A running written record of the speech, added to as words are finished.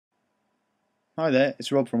Hi there,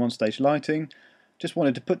 it's Rob from OnStage Lighting. Just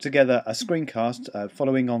wanted to put together a screencast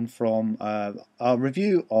following on from our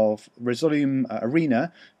review of Resolume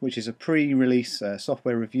Arena, which is a pre-release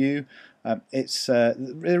software review.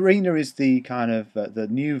 Arena is the kind of the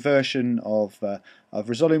new version of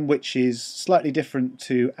Resolume, which is slightly different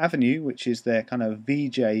to Avenue, which is their kind of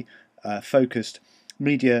VJ focused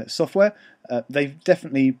media software. They've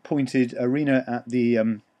definitely pointed Arena at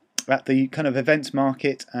the kind of events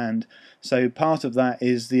market, and so part of that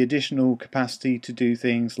is the additional capacity to do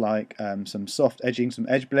things like some soft edging, some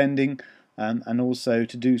edge blending, and also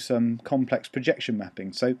to do some complex projection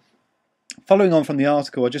mapping. So following on from the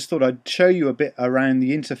article, I just thought I'd show you a bit around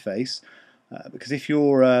the interface, because if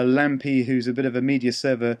you're a Lampy who's a bit of a media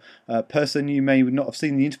server person, you may not have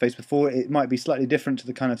seen the interface before. It might be slightly different to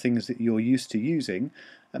the kind of things that you're used to using.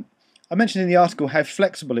 I mentioned in the article how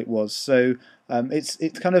flexible it was, so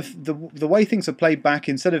it's kind of the way things are played back,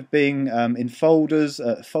 instead of being in folders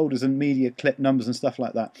and media clip numbers and stuff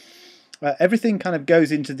like that. Everything kind of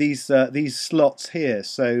goes into these slots here.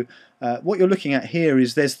 So what you're looking at here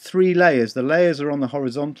is there's 3 layers. The layers are on the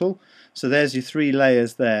horizontal, so there's your 3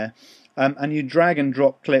 layers there, and you drag and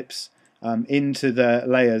drop clips into the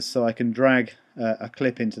layers. So I can drag a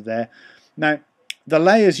clip into there. Now, the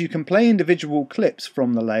layers, you can play individual clips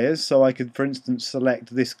from the layers, so I could, for instance,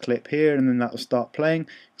 select this clip here and then that will start playing.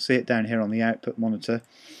 See it down here on the output monitor.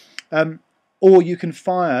 Or you can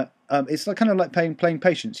fire, it's kind of like playing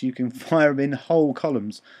Patience, you can fire them in whole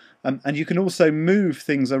columns. And you can also move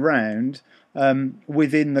things around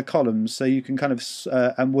within the columns, so you can kind of,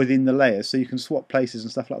 and within the layers, so you can swap places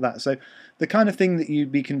and stuff like that. So the kind of thing that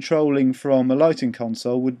you'd be controlling from a lighting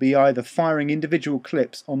console would be either firing individual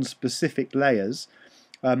clips on specific layers,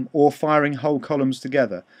 or firing whole columns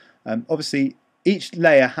together. Obviously, each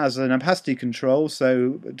layer has an opacity control,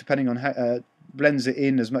 so depending on how blends it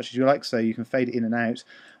in as much as you like, so you can fade it in and out.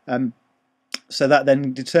 So that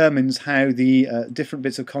then determines how the different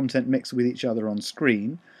bits of content mix with each other on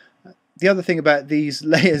screen. The other thing about these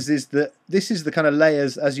layers is that this is the kind of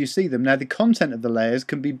layers as you see them. Now, the content of the layers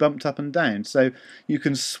can be bumped up and down, so you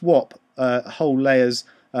can swap whole layers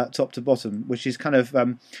top to bottom, which is kind of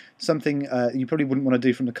something you probably wouldn't want to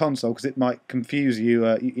do from the console, because it might confuse you.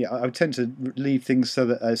 I would tend to leave things so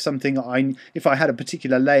that if I had a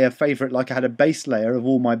particular layer favourite, like I had a base layer of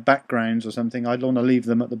all my backgrounds or something, I'd want to leave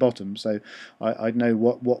them at the bottom, so I'd know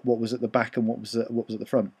what was at the back and what was at the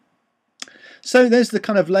front. So there's the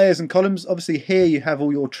kind of layers and columns. Obviously here you have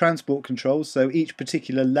all your transport controls, so each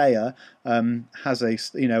particular layer has a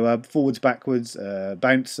forwards, backwards,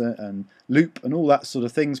 bounce and loop and all that sort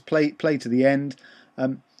of things, play to the end.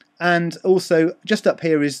 And also just up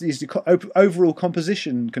here is the overall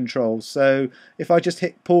composition controls. So if I just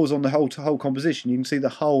hit pause on the whole composition, you can see the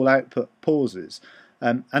whole output pauses.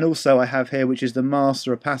 And also I have here, which is the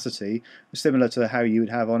master opacity, similar to how you would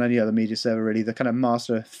have on any other media server really, the kind of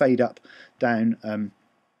master fade up, down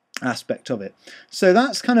aspect of it. So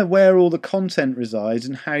that's kind of where all the content resides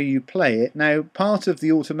and how you play it. Now, part of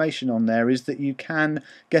the automation on there is that you can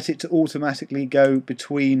get it to automatically go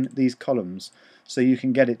between these columns. So you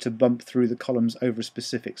can get it to bump through the columns over a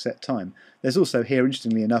specific set time. There's also here,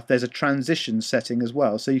 interestingly enough, there's a transition setting as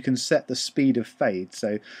well, so you can set the speed of fade.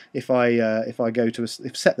 So if I go to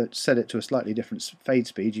set it to a slightly different fade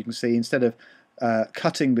speed, you can see instead of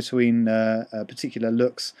cutting between particular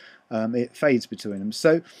looks, it fades between them.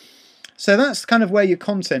 So that's kind of where your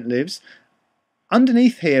content lives.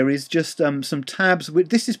 Underneath here is just some tabs.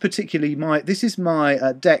 This is particularly my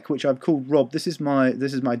deck, which I've called Rob. This is my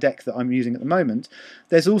deck that I'm using at the moment.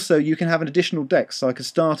 There's also, you can have an additional deck, so I could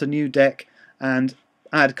start a new deck and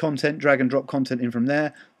add content, drag and drop content in from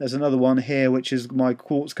there. There's another one here, which is my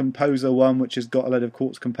Quartz Composer one, which has got a load of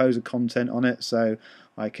Quartz Composer content on it, so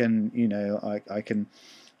I can, I can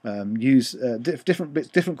use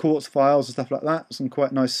different quartz files and stuff like that. Some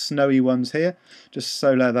quite nice snowy ones here. Just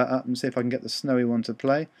solo that up and see if I can get the snowy one to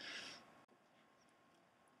play.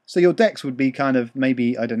 So your decks would be kind of,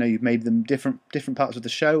 maybe, I don't know, you've made them different parts of the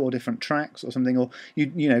show or different tracks or something, or you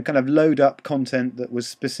kind of load up content that was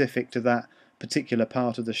specific to that particular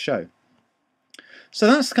part of the show. So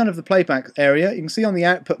that's kind of the playback area. You can see on the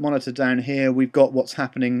output monitor down here we've got what's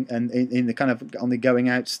happening and in the kind of on the going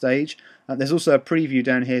out stage. There's also a preview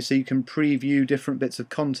down here, so you can preview different bits of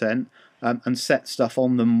content and set stuff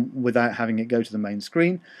on them without having it go to the main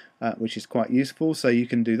screen, which is quite useful, so you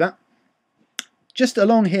can do that. Just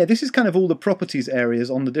along here, this is kind of all the properties areas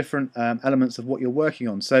on the different elements of what you're working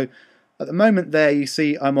on. So at the moment there you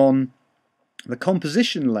see I'm on the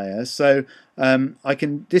composition layer, so I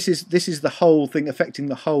can. This is the whole thing affecting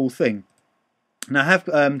the whole thing. Now I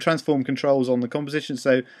have transform controls on the composition,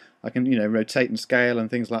 so I can rotate and scale and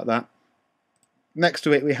things like that. Next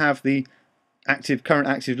to it we have the current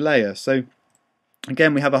active layer. So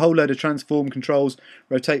again, we have a whole load of transform controls,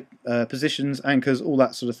 rotate positions, anchors, all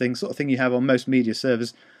that sort of thing you have on most media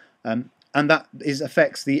servers, and that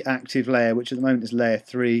affects the active layer, which at the moment is layer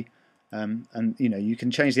 3, and you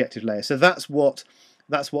can change the active layer. So that's what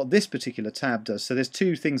this particular tab does. So there's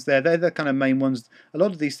two things there. They're the kind of main ones. A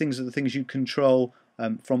lot of these things are the things you control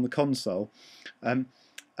from the console. And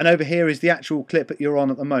over here is the actual clip that you're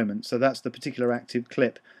on at the moment. So that's the particular active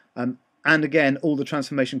clip. And again, all the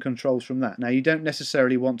transformation controls from that. Now, you don't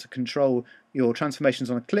necessarily want to control your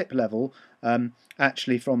transformations on a clip level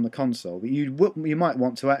actually from the console, but you might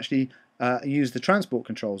want to actually use the transport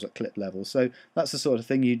controls at clip level. So that's the sort of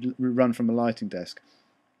thing you'd run from a lighting desk.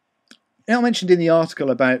 Now, I mentioned in the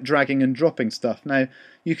article about dragging and dropping stuff. Now,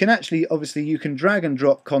 you can actually, obviously, you can drag and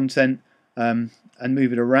drop content and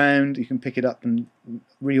move it around. You can pick it up and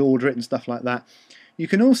reorder it and stuff like that. You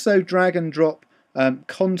can also drag and drop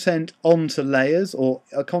content onto layers, or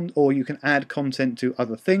you can add content to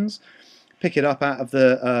other things, pick it up out of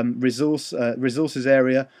the resources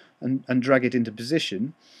area and drag it into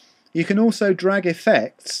position. You can also drag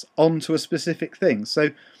effects onto a specific thing.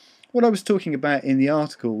 So what I was talking about in the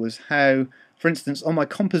article was how, for instance, on my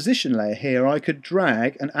composition layer here, I could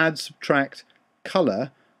drag and add, subtract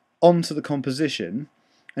colour onto the composition,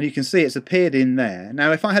 and you can see it's appeared in there.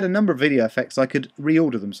 Now, if I had a number of video effects, I could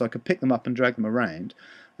reorder them, so I could pick them up and drag them around.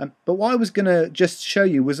 But what I was going to just show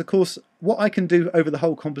you was, of course, what I can do over the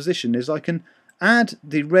whole composition is I can add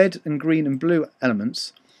the red and green and blue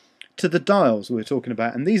elements to the dials we were talking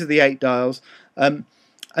about, and these are the 8 dials.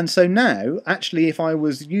 And so now, actually, if I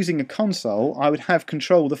was using a console, I would have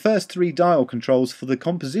control. The first 3 dial controls for the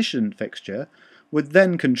composition fixture would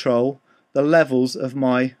then control the levels of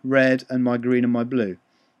my red and my green and my blue.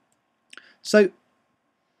 So,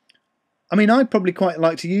 I mean, I'd probably quite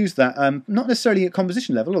like to use that, not necessarily at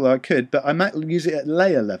composition level, although I could, but I might use it at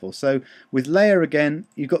layer level. So with layer, again,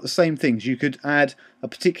 you've got the same things. You could add a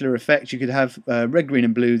particular effect. You could have red, green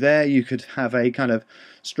and blue there. You could have a kind of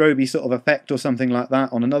strobe sort of effect or something like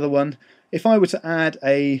that on another one. If I were to add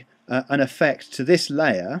an effect to this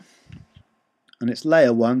layer, and it's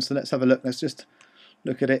layer 1, so let's have a look. Let's just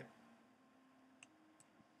look at it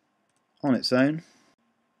on its own.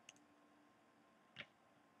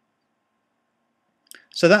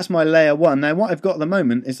 So that's my layer 1. Now what I've got at the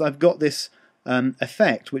moment is I've got this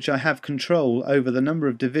effect which I have control over the number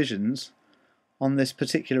of divisions on this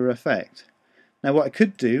particular effect. Now what I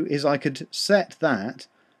could do is I could set that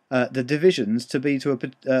the divisions to be to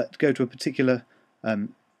go to a particular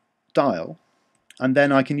dial, and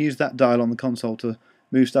then I can use that dial on the console to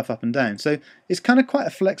move stuff up and down. So it's kind of quite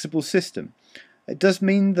a flexible system. It does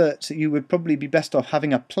mean that you would probably be best off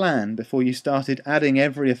having a plan before you started adding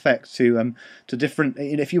every effect to different.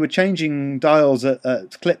 If you were changing dials at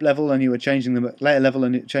clip level and you were changing them at layer level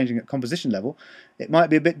and changing at composition level, it might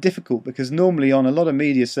be a bit difficult, because normally on a lot of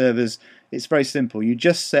media servers it's very simple. You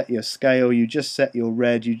just set your scale, you just set your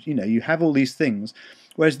red, you have all these things.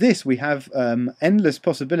 Whereas this, we have endless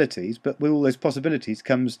possibilities, but with all those possibilities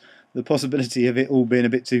comes the possibility of it all being a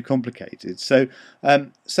bit too complicated. So,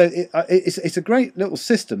 it's a great little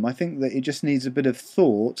system. I think that it just needs a bit of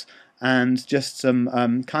thought and just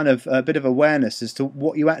some kind of a bit of awareness as to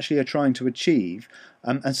what you actually are trying to achieve,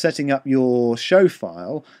 and setting up your show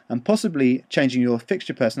file and possibly changing your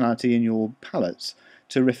fixture personality in your palettes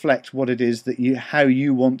to reflect what it is that how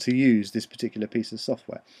you want to use this particular piece of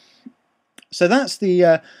software. So that's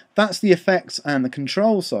the effects and the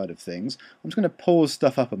control side of things. I'm just going to pause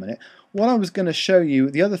stuff up a minute. What I was going to show you,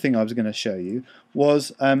 the other thing I was going to show you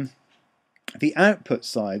was the output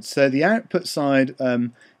side. So the output side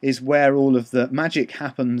is where all of the magic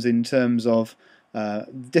happens in terms of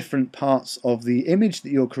different parts of the image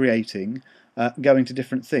that you're creating going to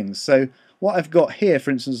different things. So what I've got here,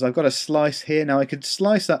 for instance, I've got a slice here. Now I could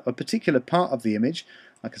slice up a particular part of the image.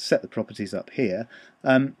 I could set the properties up here.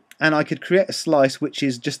 And I could create a slice which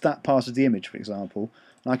is just that part of the image, for example.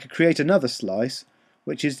 And I could create another slice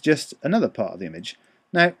which is just another part of the image.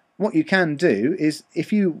 Now, what you can do is,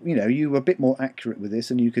 if you were a bit more accurate with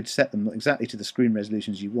this and you could set them exactly to the screen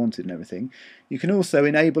resolutions you wanted and everything, you can also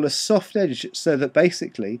enable a soft edge so that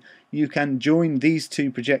basically you can join these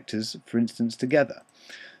two projectors, for instance, together.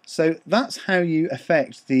 So that's how you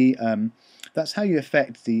affect the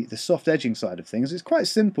soft edging side of things. It's quite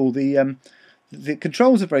simple. The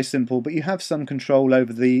controls are very simple, but you have some control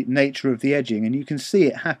over the nature of the edging, and you can see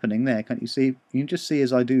it happening there, can't you see? You can just see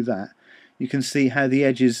as I do that, you can see how the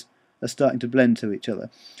edges are starting to blend to each other.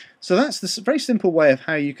 So that's the very simple way of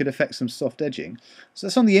how you could affect some soft edging. So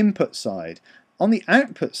that's on the input side. On the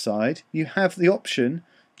output side, you have the option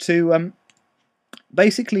to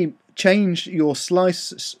basically change your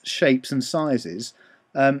slice shapes and sizes.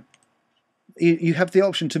 You have the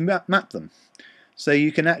option to map them. So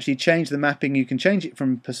you can actually change the mapping. You can change it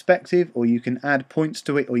from perspective, or you can add points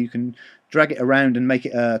to it, or you can drag it around and make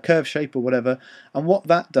it a curve shape or whatever. And what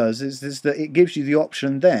that does is that it gives you the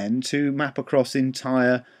option then to map across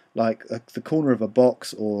entire, like the corner of a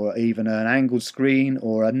box, or even an angled screen,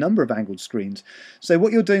 or a number of angled screens. So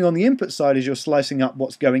what you're doing on the input side is you're slicing up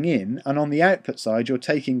what's going in, and on the output side you're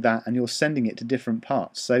taking that and you're sending it to different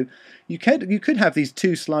parts. So you could have these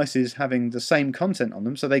two slices having the same content on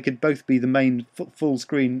them, so they could both be the main full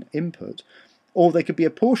screen input, or they could be a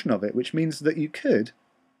portion of it, which means that you could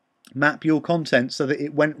map your content so that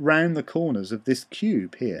it went round the corners of this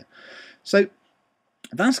cube here. So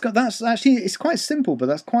that's actually, it's quite simple, but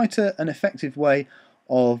that's quite an effective way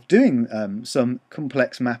of doing some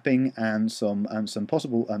complex mapping and some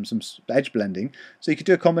possible some edge blending. So you could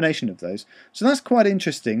do a combination of those. So that's quite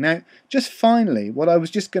interesting. Now, just finally, what I was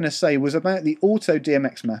just going to say was about the auto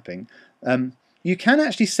DMX mapping. You can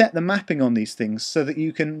actually set the mapping on these things so that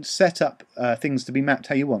you can set up things to be mapped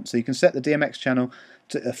how you want. So you can set the DMX channel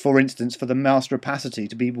to, for instance, for the master opacity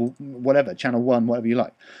to be whatever, channel 1, whatever you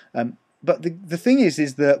like. But the thing is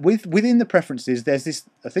that within the preferences, there's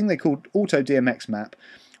a thing they call Auto DMX Map,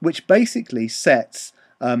 which basically sets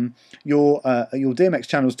your DMX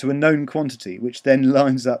channels to a known quantity, which then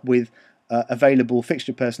lines up with available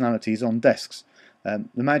fixture personalities on desks. The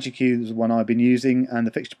Magic Cube is the one I've been using, and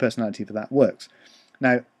the fixture personality for that works.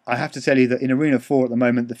 Now, I have to tell you that in Arena 4 at the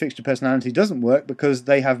moment, the fixture personality doesn't work because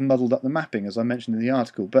they have muddled up the mapping, as I mentioned in the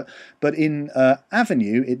article. But in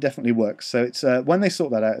Avenue, it definitely works. So it's when they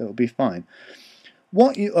sort that out, it'll be fine.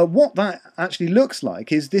 What that actually looks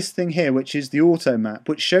like is this thing here, which is the auto map,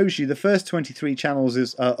 which shows you the first 23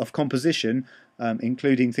 channels of composition,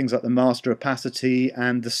 including things like the master opacity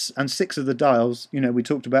and 6 of the dials. You know, we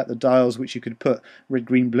talked about the dials which you could put red,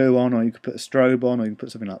 green, blue on, or you could put a strobe on, or you could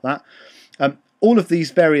put something like that. All of these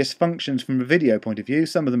various functions from a video point of view,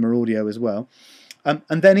 some of them are audio as well. And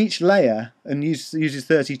then each layer uses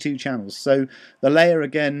 32 channels. So the layer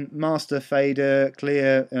again, master, fader,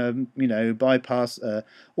 clear, you know, bypass,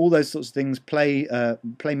 all those sorts of things, play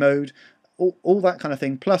mode, all that kind of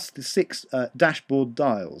thing, plus the 6 dashboard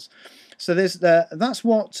dials. So there's that's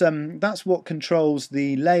what controls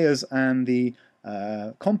the layers and the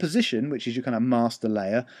composition, which is your kind of master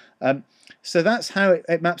layer. So that's how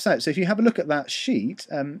it maps out. So if you have a look at that sheet,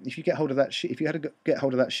 if you get hold of that sheet, if you had to get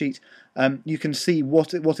hold of that sheet, you can see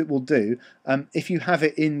what it will do if you have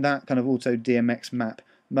it in that kind of auto DMX map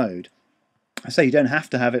mode. I say you don't have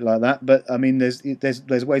to have it like that, but I mean there's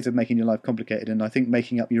ways of making your life complicated, and I think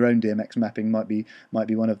making up your own DMX mapping might be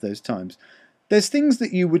one of those times. There's things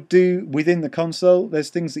that you would do within the console. There's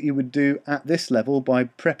things that you would do at this level by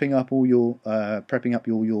prepping up all your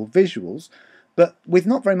your visuals, but with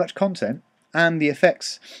not very much content and the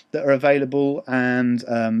effects that are available, and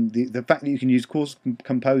the fact that you can use Course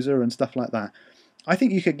Composer and stuff like that, I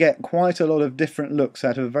think you could get quite a lot of different looks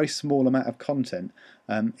out of a very small amount of content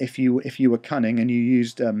if you were cunning and you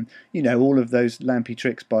used you know, all of those lampy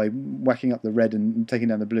tricks by whacking up the red and taking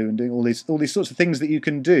down the blue and doing all these sorts of things that you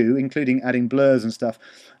can do, including adding blurs and stuff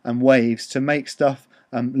and waves to make stuff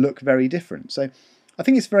look very different. So I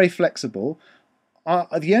think it's very flexible.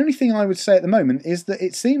 The only thing I would say at the moment is that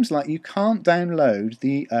it seems like you can't download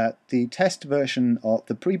the test version of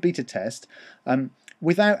the pre-beta test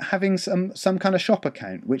without having some kind of shop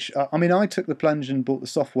account, which, I mean, I took the plunge and bought the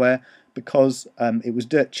software because it was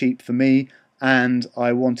dirt cheap for me and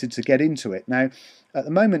I wanted to get into it. Now, at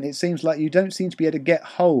the moment, it seems like you don't seem to be able to get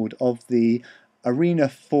hold of the Arena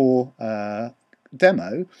 4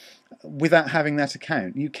 demo without having that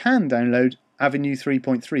account. You can download Avenue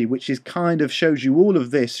 3.3, which is kind of shows you all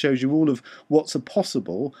of this, shows you all of what's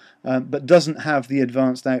possible, but doesn't have the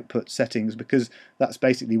advanced output settings, because that's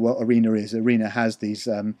basically what Arena is. Arena has these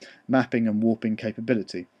mapping and warping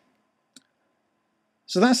capability.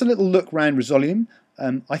 So that's a little look around Resolume.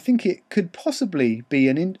 I think it could possibly be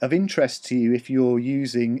of interest to you if you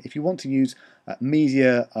want to use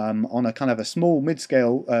media on a kind of a small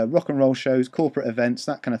mid-scale rock and roll shows, corporate events,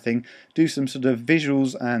 that kind of thing. Do some sort of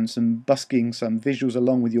visuals and some busking, some visuals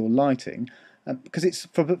along with your lighting, because it's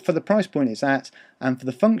for the price point it's at and for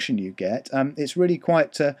the function you get, it's really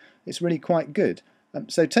quite good.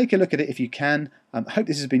 So take a look at it if you can. Hope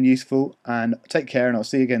this has been useful, and take care, and I'll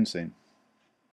see you again soon.